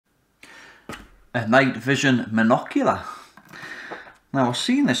a night vision monocular. Now I've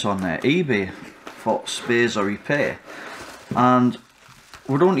seen this on eBay for spares or repair, and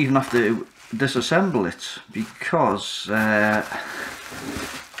we don't even have to disassemble it because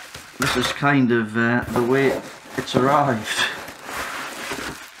this is kind of the way it's arrived.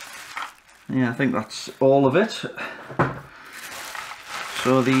 Yeah, I think that's all of it.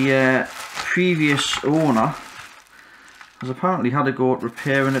 So the previous owner has apparently had a go at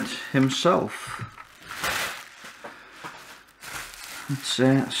repairing it himself.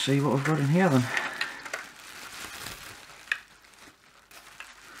 Let's see what we've got in here then.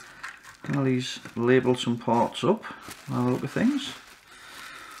 Well, he's labelled some parts up. Have a look at things.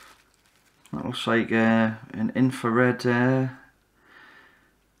 That looks like an infrared LED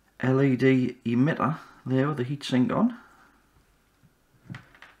emitter there with the heatsink on.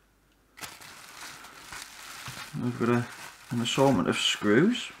 We've got an assortment of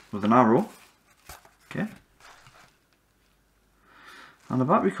screws with an arrow. Okay. And a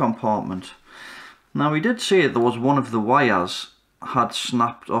battery compartment. Now, he did say there was one of the wires had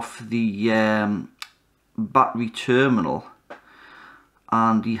snapped off the battery terminal,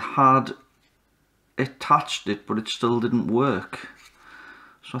 and he had attached it, but it still didn't work.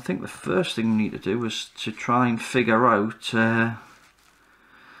 So I think the first thing we need to do is to try and figure out kind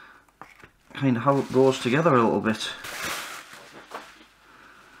of how it goes together a little bit.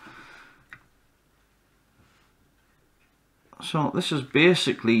 So this is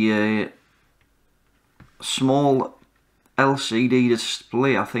basically a small LCD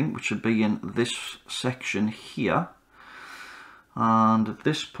display, I think, which should be in this section here, and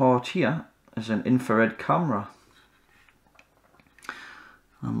this part here is an infrared camera,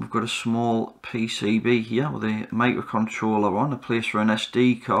 and we've got a small PCB here with a microcontroller on, a place for an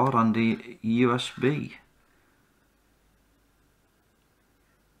SD card and a USB.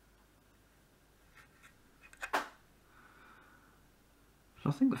 So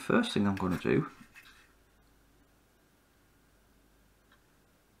I think the first thing I'm going to do,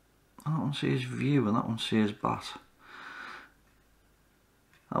 that one says view and that one says bat.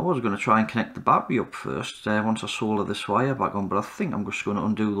 I was going to try and connect the battery up first once I solder this wire back on, but I think I'm just going to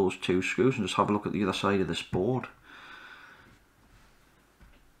undo those two screws and just have a look at the other side of this board.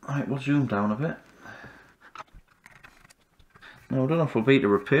 Alright, we'll zoom down a bit. Now I don't know if we'll be able to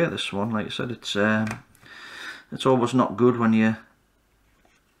repair this one. Like I said, it's always not good when you're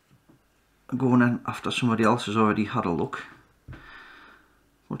going in after somebody else has already had a look.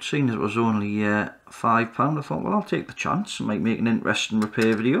 But seeing as it was only £5, I thought, well, I'll take the chance. It might make an interesting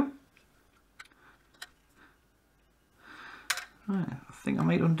repair video. Right, I think I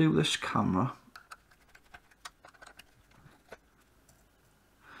might undo this camera.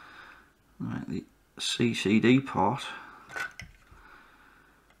 Right, the CCD part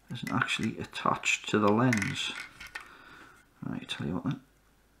isn't actually attached to the lens. Right, tell you what then.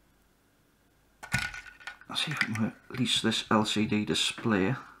 Let's see if we can release this LCD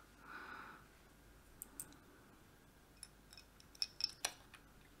display.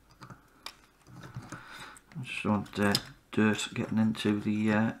 I just don't want dirt getting into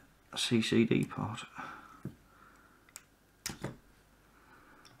the CCD part.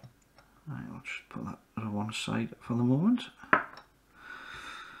 Right, I'll just put that to one side for the moment.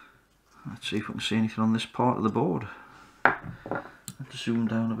 Let's see if we can see anything on this part of the board. Have to zoom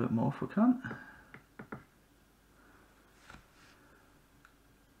down a bit more if we can.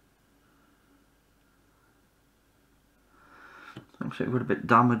 Looks like we've got a bit of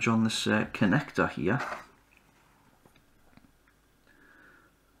damage on this connector here.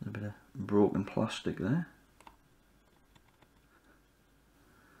 A bit of broken plastic there.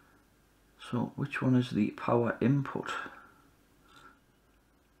 So which one is the power input?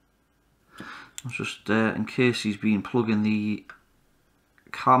 That's just in case he's been plugging the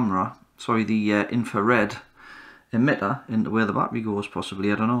camera, sorry, the infrared emitter into where the battery goes,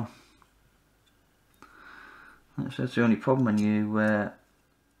 possibly, I don't know. That's the only problem when you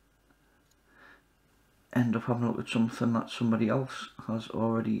end up having a look at something that somebody else has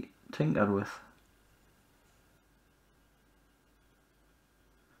already tinkered with.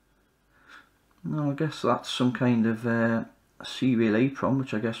 Now I guess that's some kind of serial EEPROM,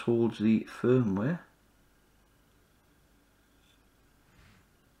 which I guess holds the firmware.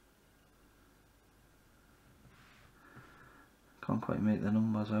 Can't quite make the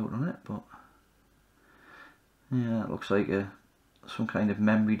numbers out on it, but yeah, it looks like some kind of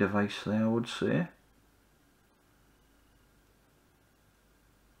memory device there, I would say.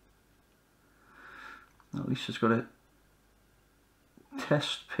 At least it's got a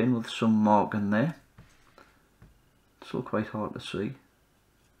test pin with some marking there. Still quite hard to see.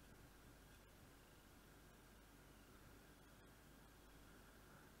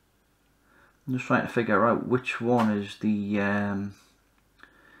 I'm just trying to figure out which one is the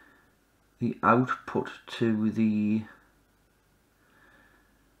output to the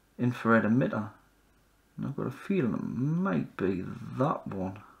infrared emitter. And I've got a feeling it might be that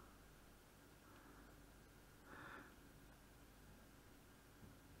one.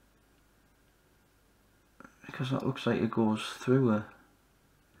 Because that looks like it goes through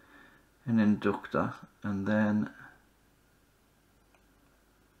an inductor and then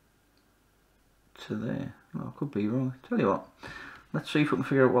to there. Well, I could be wrong. Tell you what, let's see if we can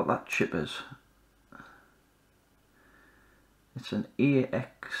figure out what that chip is. It's an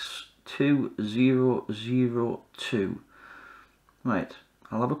AX2002. Right,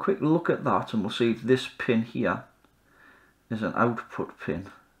 I'll have a quick look at that and we'll see if this pin here is an output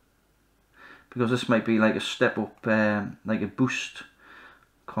pin. Because this might be like a step up, like a boost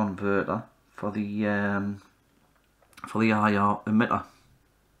converter for the IR emitter.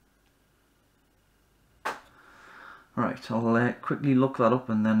 Right, I'll quickly look that up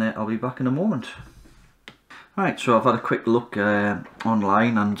and then I'll be back in a moment. Right, so I've had a quick look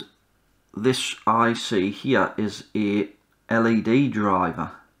online, and this IC here is a LED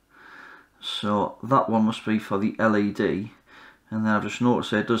driver. So that one must be for the LED. And then I've just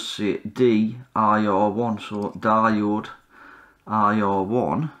noticed it does say DIR1, so diode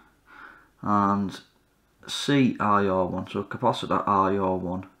IR1, and CIR1, so capacitor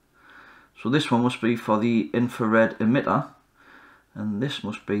IR1. So this one must be for the infrared emitter, and this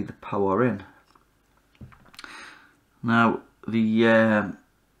must be the power in. Now the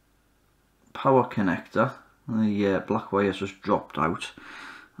power connector, the black wire has just dropped out,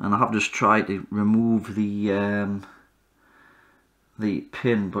 and I have just tried to remove the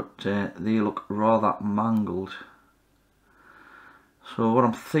pin, but they look rather mangled. So what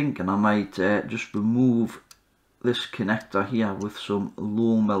I'm thinking, I might just remove this connector here with some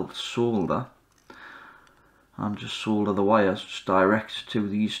low melt solder and just solder the wires just direct to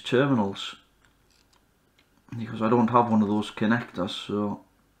these terminals, because I don't have one of those connectors. So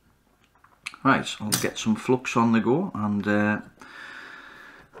right, so I'll get some flux on the go and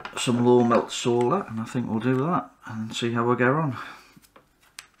some low melt solder, and I think we'll do that and see how we get on.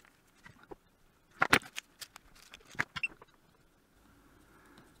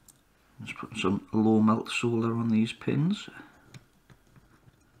 Just put some low melt solder on these pins.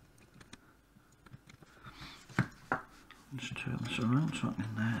 Just turn this around so I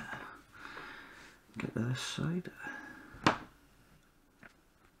can get to this side.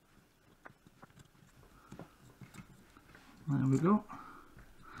 There we go.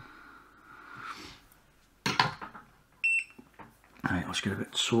 Right, let's get a bit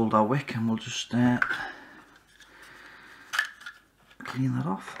of solder wick and we'll just clean that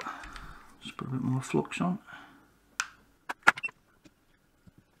off. Just put a bit more flux on.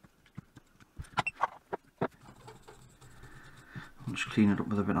 I'll just clean it up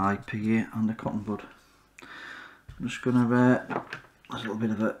with a bit of IPA and a cotton bud. I'm just going to, there's a little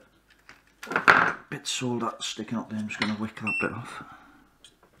bit of a bit solder sticking up there, I'm just going to wick that bit off.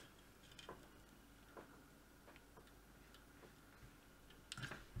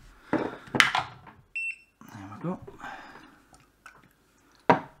 There we go.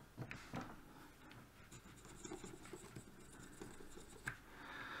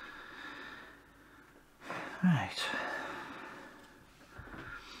 Right.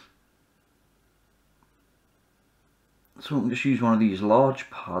 So we can just use one of these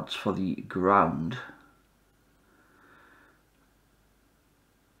large pads for the ground,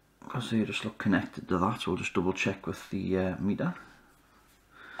 because they just look connected to that. So we'll just double check with the meter.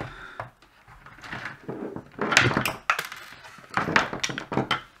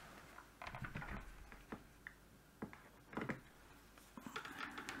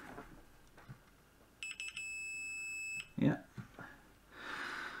 Yeah.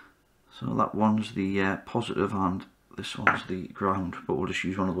 So that one's the positive and this one's the ground, but we'll just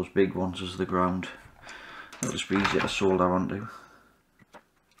use one of those big ones as the ground. It'll just be easier to solder onto.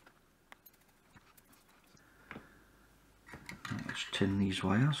 Let's tin these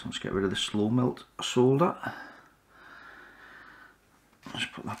wires. Let's get rid of the slow melt solder. Let's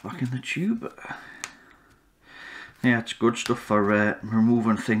put that back in the tube. Yeah, it's good stuff for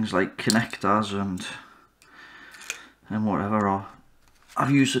removing things like connectors and whatever. Or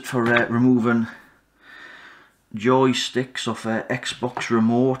I've used it for removing joysticks off Xbox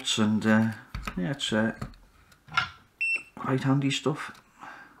remotes, and yeah, it's quite handy stuff.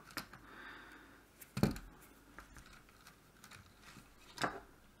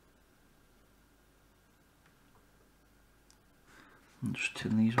 And just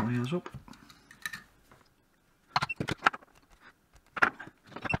tin these wires up.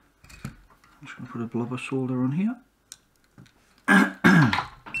 put a blob of solder on here. I'm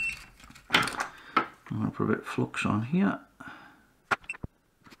going to put a bit of flux on here.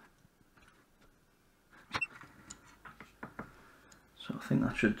 So I think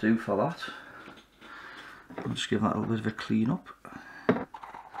that should do for that. I'll just give that a little bit of a clean up.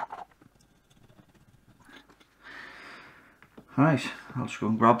 Right, I'll just go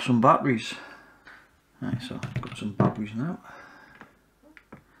and grab some batteries. Right, so I've got some batteries now.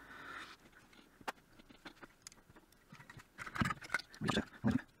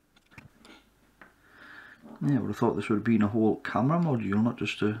 Yeah, I would have thought this would have been a whole camera module, not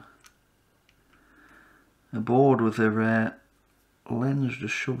just a board with a lens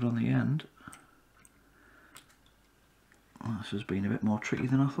just shoved on the end. Well, this has been a bit more tricky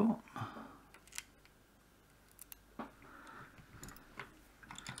than I thought.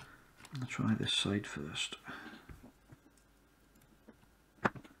 I'll try this side first.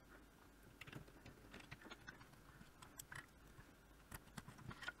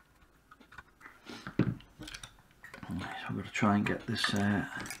 I'm going to try and get this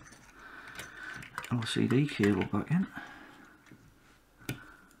LCD cable back in.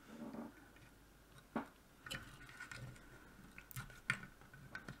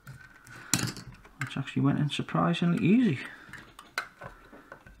 Which actually went in surprisingly easy.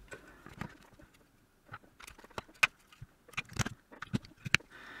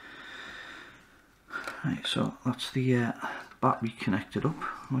 Right, so that's the battery connected up.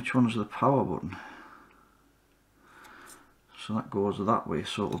 Which one's the power button? So that goes that way,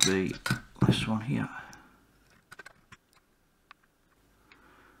 so it'll be this one here.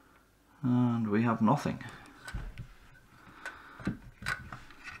 And we have nothing.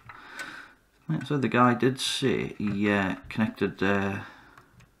 Right, so the guy did say he connected it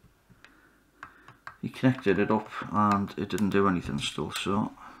up and it didn't do anything still,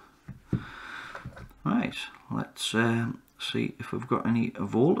 so right, let's see if we've got any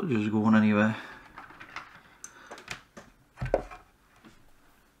voltages going anywhere.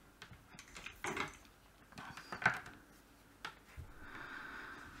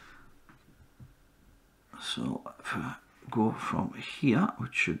 So if I go from here,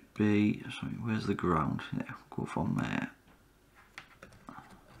 which should be, sorry, where's the ground? Yeah, go from there.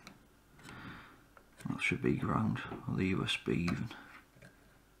 That should be ground, or the USB even.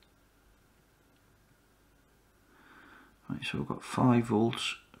 Right, so we've got 5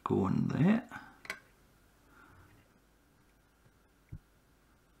 volts going there.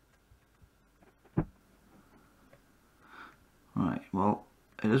 Right, well,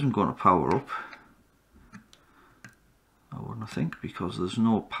 it isn't going to power up. I wouldn't think, because there's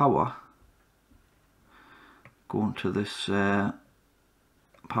no power going to this power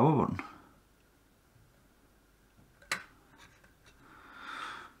button.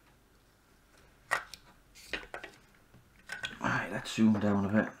 Right, let's zoom down a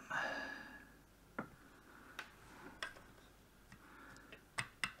bit.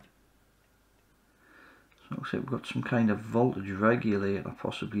 So it looks like we've got some kind of voltage regulator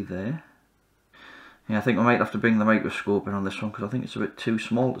possibly there. Yeah, I think we might have to bring the microscope in on this one because I think it's a bit too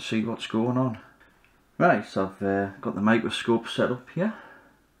small to see what's going on. Right, so I've got the microscope set up here,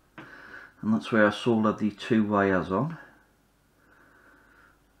 and that's where I soldered the 2 wires on.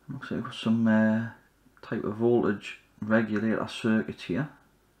 Looks like we've got some type of voltage regulator circuit here.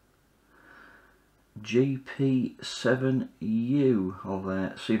 GP7U.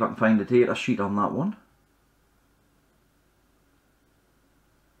 I'll see if I can find the data sheet on that one.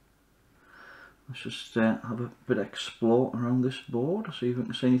 Let's just have a bit of explore around this board, see if we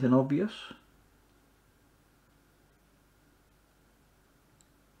can see anything obvious.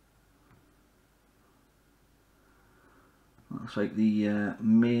 Looks like the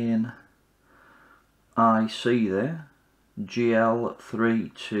main IC there,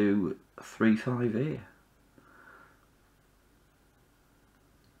 GL3235A.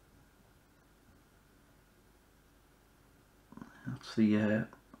 That's the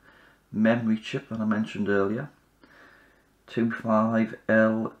memory chip that I mentioned earlier,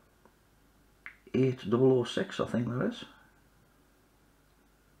 25L8006 I think that is.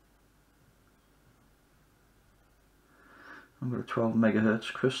 I've got a 12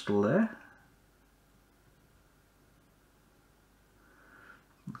 megahertz crystal there.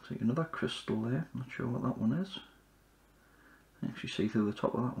 Looks like another crystal there, not sure what that one is. I can actually see through the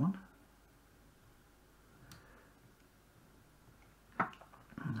top of that one.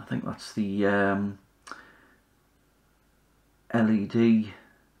 I think that's the LED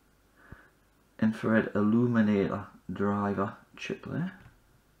infrared illuminator driver chip there.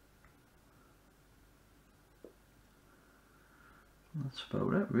 That's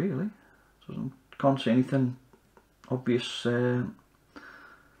about it really. That's Can't see anything obvious on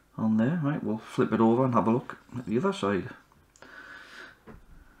there. Right, we'll flip it over and have a look at the other side.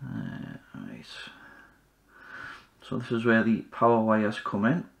 Right, so this is where the power wires come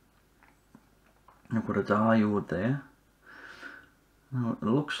in. I've got a diode there. Now it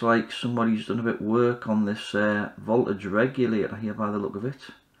looks like somebody's done a bit of work on this voltage regulator here by the look of it.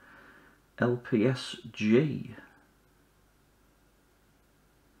 LPSG.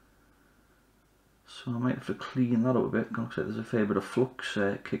 So I might have to clean that up a bit. Looks like there's a fair bit of flux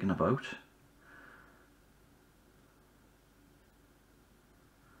kicking about.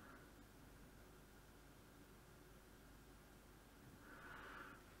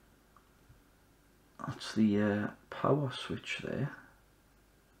 That's the power switch there.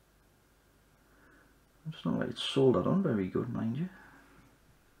 It's not like it's soldered on very good, mind you.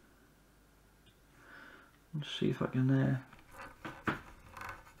 Let's see if I can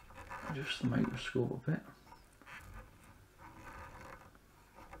adjust the microscope a bit.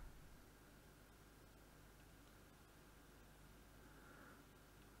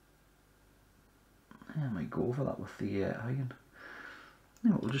 I might go over that with the iron.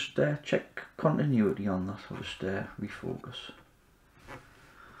 Yeah, we'll just check continuity on that. I'll just refocus.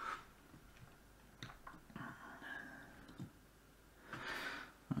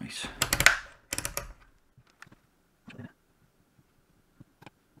 Right.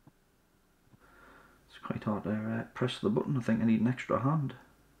 It's quite hard to press the button. I think I need an extra hand.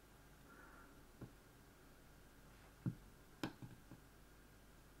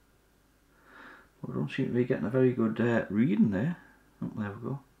 Well, I don't seem to be getting a very good reading there. Oh, there we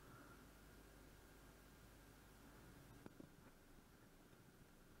go.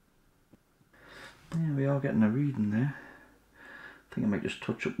 Yeah, we are getting a reading there. I think I might just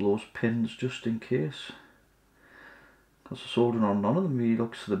touch up those pins just in case, because the soldering on none of them really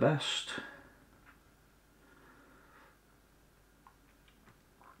looks the best.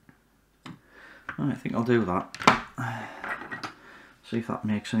 I think I'll do that. See if that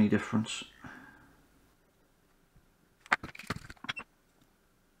makes any difference.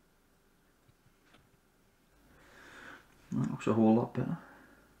 That looks a whole lot better.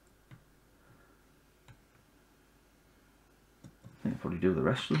 I think I'll probably do the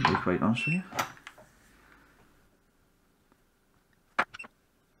rest of them, to be quite honest with you.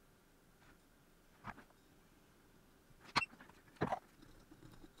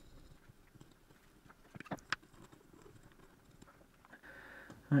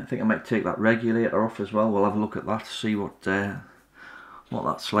 I think I might take that regulator off as well. We'll have a look at that, see what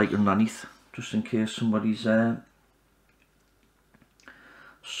that's like underneath, just in case somebody's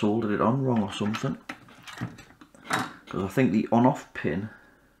soldered it on wrong or something. Because I think the on-off pin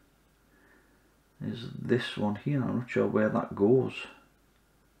is this one here. I'm not sure where that goes.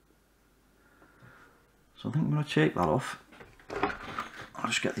 So I think I'm going to take that off. I'll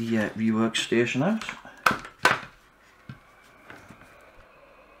just get the rework station out.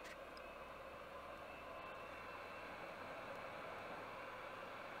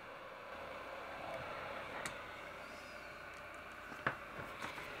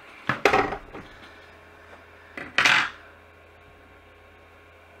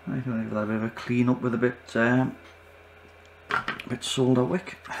 I'm going to give that a bit of a clean up with a bit solder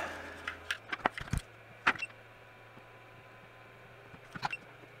wick.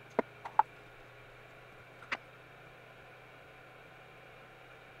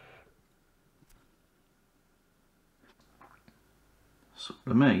 So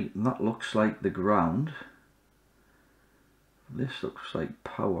to me, that looks like the ground. This looks like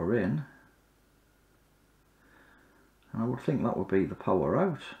power in. And I would think that would be the power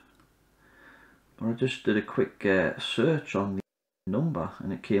out. But I just did a quick search on the number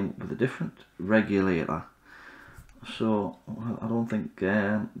and it came up with a different regulator. So I don't think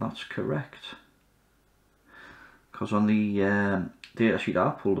that's correct. Because on the data sheet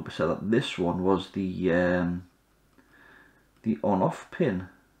I pulled up, it said that this one was the on-off pin.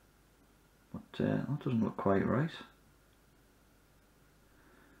 But that doesn't look quite right.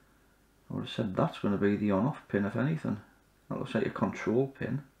 I would have said that's going to be the on-off pin, if anything. That looks like a control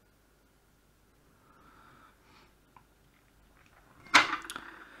pin.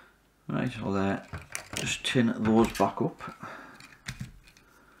 Right, I'll just tin those back up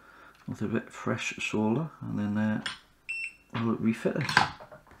with a bit of fresh solder, and then we'll refit it.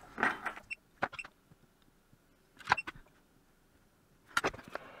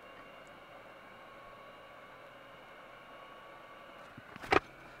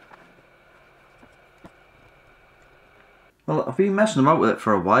 Well, I've been messing about with it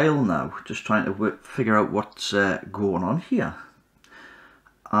for a while now, just trying to figure out what's going on here.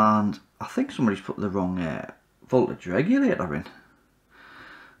 And I think somebody's put the wrong voltage regulator in.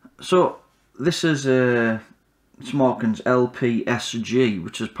 So this is it's markings LPSG,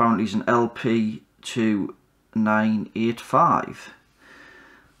 which is apparently is an LP2985,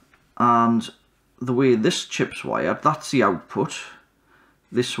 and the way this chip's wired, that's the output,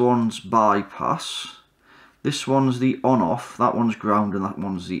 this one's bypass, this one's the on-off, that one's ground, and that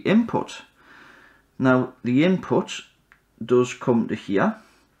one's the input. Now the input does come to here,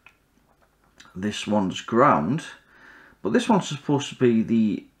 this one's ground, but this one's supposed to be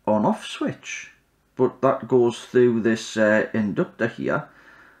the on-off switch, but that goes through this inductor here,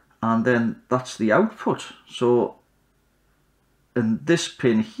 and then that's the output. So in this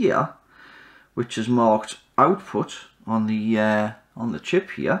pin here, which is marked output on the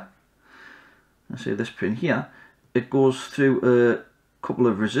chip here, I say this pin here, it goes through a couple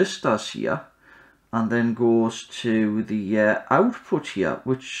of resistors here, and then goes to the output here,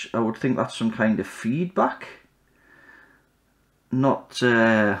 which I would think that's some kind of feedback, not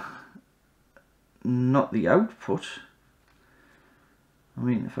the output. I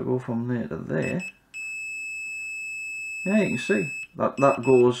mean, if I go from there to there, yeah, you can see that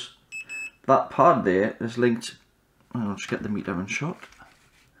goes, that pad there is linked. I'll just get the meter in shot.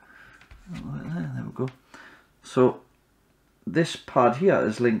 There we go. So this pad here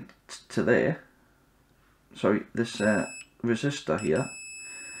is linked to there. Sorry, this resistor here.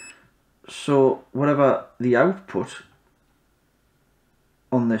 So whatever the output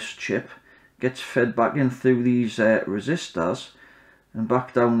on this chip gets fed back in through these resistors and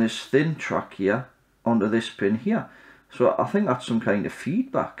back down this thin track here onto this pin here. So I think that's some kind of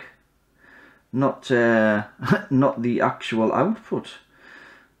feedback, not not the actual output.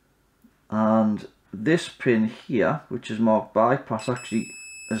 And this pin here, which is marked bypass, actually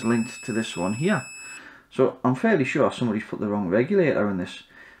is linked to this one here. So I'm fairly sure somebody's put the wrong regulator in this,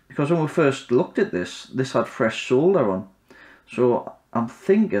 because when we first looked at this had fresh solder on. So I'm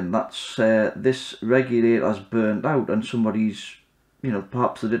thinking that's this regulator's burnt out, and somebody's, you know,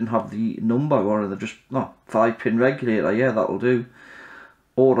 perhaps they didn't have the number, or they're just, no, 5-pin regulator, yeah, that'll do.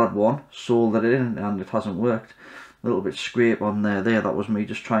 Ordered one, soldered it in, and it hasn't worked. A little bit scrape on there, that was me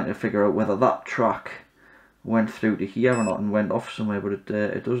just trying to figure out whether that track went through to here or not and went off somewhere, but it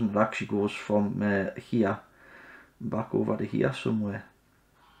doesn't. It actually goes from here back over to here somewhere.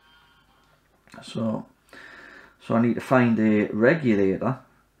 So I need to find a regulator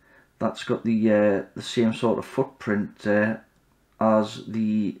that's got the same sort of footprint as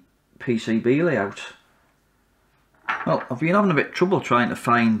the PCB layout. Well, I've been having a bit of trouble trying to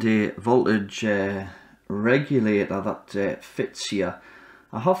find a voltage regulator that fits here.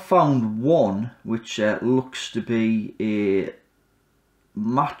 I have found one which looks to be a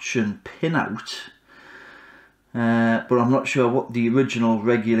matching pinout, but I'm not sure what the original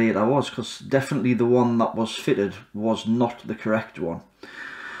regulator was, because definitely the one that was fitted was not the correct one.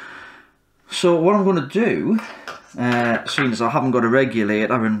 So what I'm going to do, seeing as I haven't got a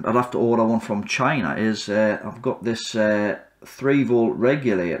regulator and I'd have to order one from China, is I've got this 3-volt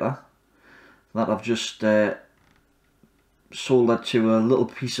regulator that I've just soldered to a little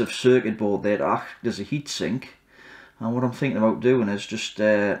piece of circuit board there to act as a heatsink. And what I'm thinking about doing is just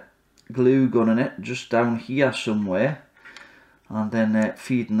glue gunning it just down here somewhere, and then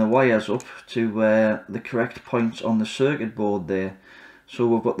feeding the wires up to the correct points on the circuit board there. So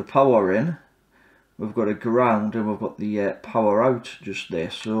we've got the power in, we've got a ground, and we've got the power out just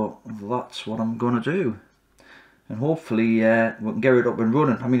there. So that's what I'm going to do, and hopefully we can get it up and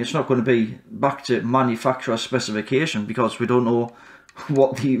running. I mean, it's not going to be back to manufacturer specification because we don't know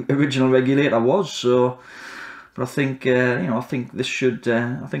what the original regulator was. So, but I think you know, I think this should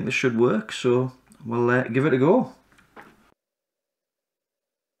work. So we'll give it a go.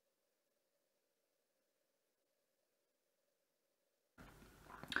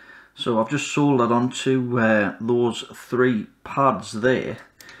 So I've just soldered onto those 3 pads there,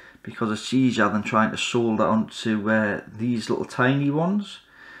 because it's easier than trying to solder onto these little tiny ones,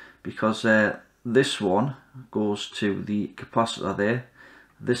 because this one goes to the capacitor there,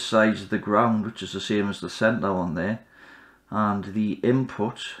 this side's the ground, which is the same as the center one there, and the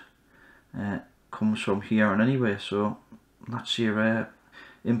input comes from here and anyway. So that's your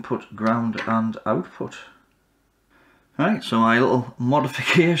input, ground and output. Right, so my little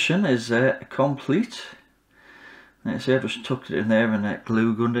modification is complete. Like I say, I just tucked it in there and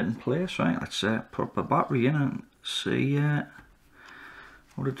glue gunned it in place. Right, let's put up a battery in and see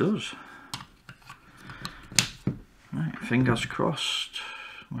what it does. Right, fingers crossed.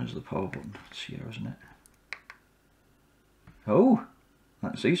 Where's the power button? It's here, isn't it? Oh, I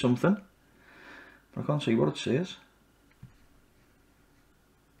can see something, but I can't see what it says.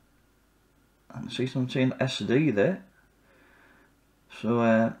 can see something SD there. So,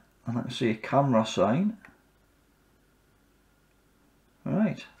 and I can see a camera sign.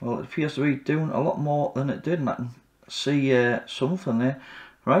 Right, well it appears to be doing a lot more than it did, and I can see something there.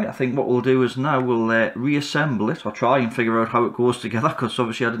 Right, I think what we'll do is now we'll reassemble it, or try and figure out how it goes together, because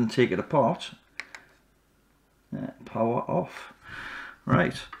obviously I didn't take it apart. Power off.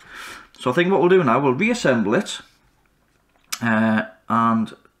 Right, so I think what we'll do now, we'll reassemble it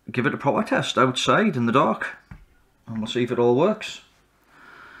and give it a proper test outside in the dark, and we'll see if it all works.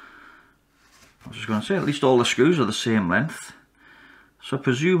 I was just going to say, at least all the screws are the same length. So I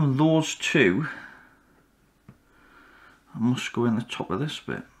presume those two, I must go in the top of this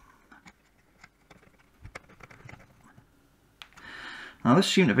bit. Now this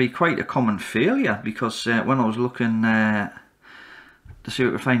seemed to be quite a common failure, because when I was looking to see if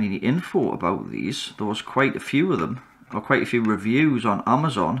I could find any info about these, there was quite a few of them, or quite a few reviews on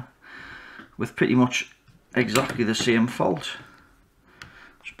Amazon with pretty much exactly the same fault.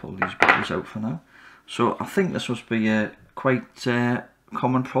 Just pull these batteries out for now. So I think this must be a quite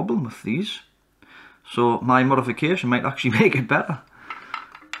common problem with these. So my modification might actually make it better.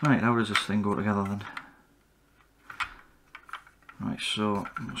 Right, how does this thing go together then? Right, so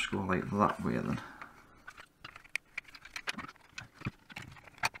let's go like that way then.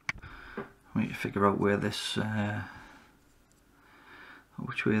 We need to figure out where this,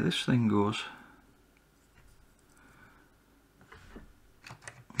 which way this thing goes.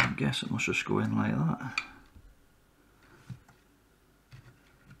 I guess it must just go in like that.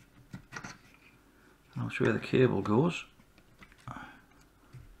 That's where the cable goes. I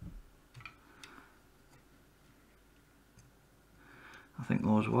think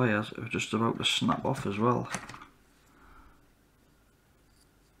those wires are just about to snap off as well.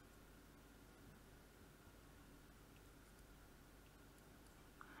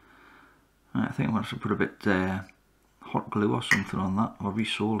 Right, I think I'm going to have to put a bit hot glue or something on that, or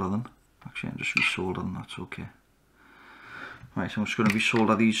resolder them. Actually, I'm just resolder them, that's okay. Right, so I'm just going to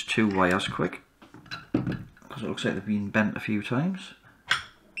resolder these two wires quick, because it looks like they've been bent a few times.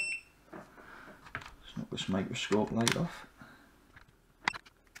 Let's knock this microscope light off.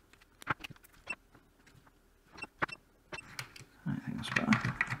 I think that's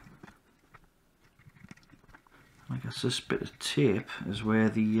better. I guess this bit of tape is where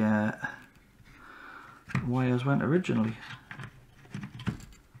the wires went originally.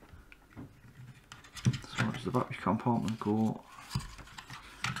 So does the battery compartment go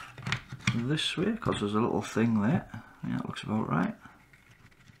this way? Because there's a little thing there. Yeah, that looks about right.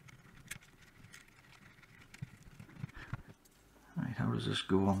 Right, how does this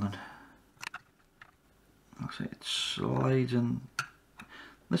go on then? Looks like it's sliding.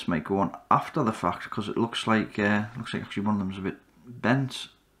 This might go on after the fact, because it looks like actually one of them's a bit bent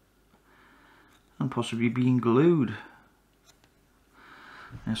and possibly being glued.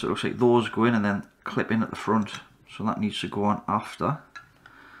 Yeah, so it looks like those go in and then clip in at the front, so that needs to go on after.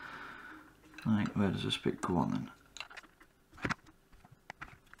 Right, where does this bit go on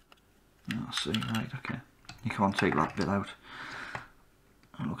then? I see, right, okay. You can't take that bit out.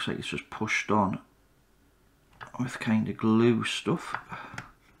 It looks like it's just pushed on with kind of glue stuff.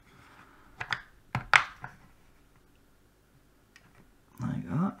 Like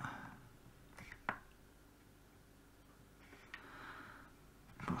that.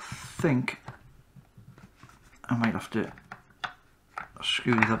 But I think I might have to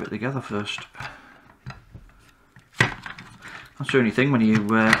screw that bit together first. That's the only thing when you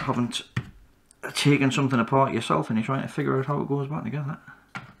haven't taken something apart yourself and you're trying to figure out how it goes back together.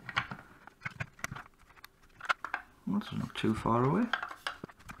 Well, that's not too far away.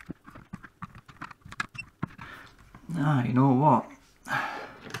 Ah, you know what?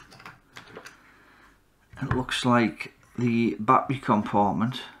 It looks like the battery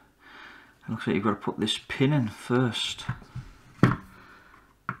compartment, it looks like you've got to put this pin in first.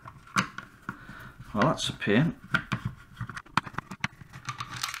 Well, that's a pain.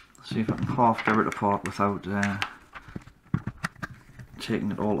 Let's see if I can half tear it apart without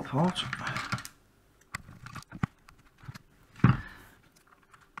taking it all apart.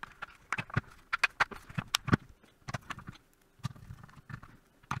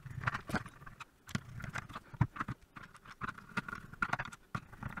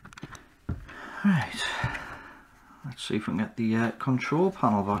 Right, let's see if we can get the control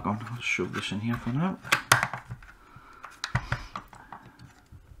panel back on. I'll shove this in here for now.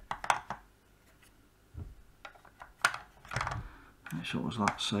 Right, so it was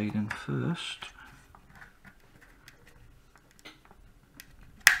that side in first.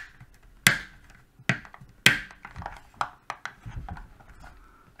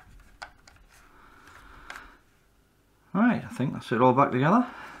 I think that's it all back together.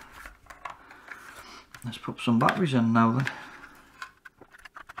 Let's put some batteries in now then.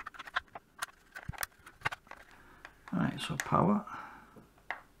 Right, so power.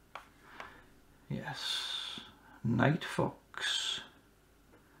 Yes. Nightfox.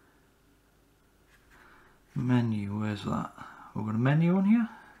 Menu, where's that? We've got a menu on here.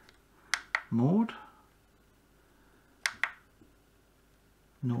 Mode.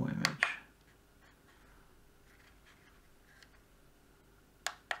 No image.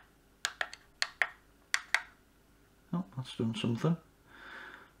 Oh, that's done something.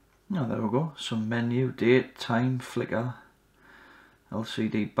 Oh, there we go. Some menu, date, time, flicker,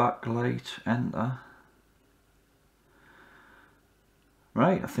 LCD backlight, enter.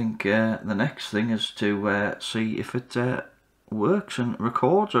 Right, I think the next thing is to see if it works and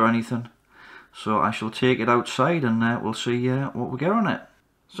records or anything. So I shall take it outside and we'll see what we get on it.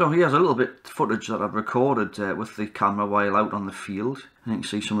 So here's a little bit of footage that I've recorded with the camera while out on the field. You can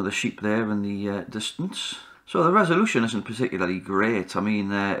see some of the sheep there in the distance. So the resolution isn't particularly great. I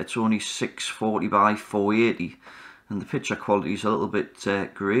mean, it's only 640 by 480 and the picture quality is a little bit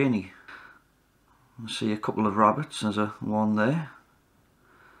grainy. I see a couple of rabbits, there's one there.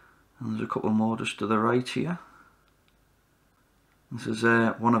 And there's a couple more just to the right here. This is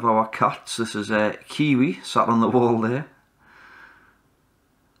one of our cats. This is Kiwi, sat on the wall there.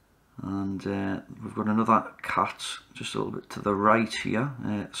 And we've got another cat just a little bit to the right here.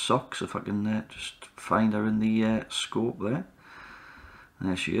 Socks, if I can just find her in the scope there.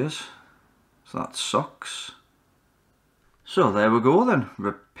 There she is. So that's Socks. So there we go then,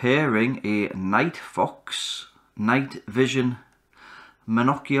 repairing a NightFox Night Vision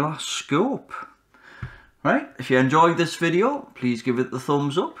Monocular scope. Right, if you enjoyed this video, please give it the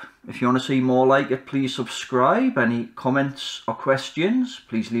thumbs up. If you want to see more like it, please subscribe. Any comments or questions,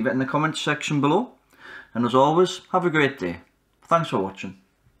 please leave it in the comments section below. And as always, have a great day. Thanks for watching.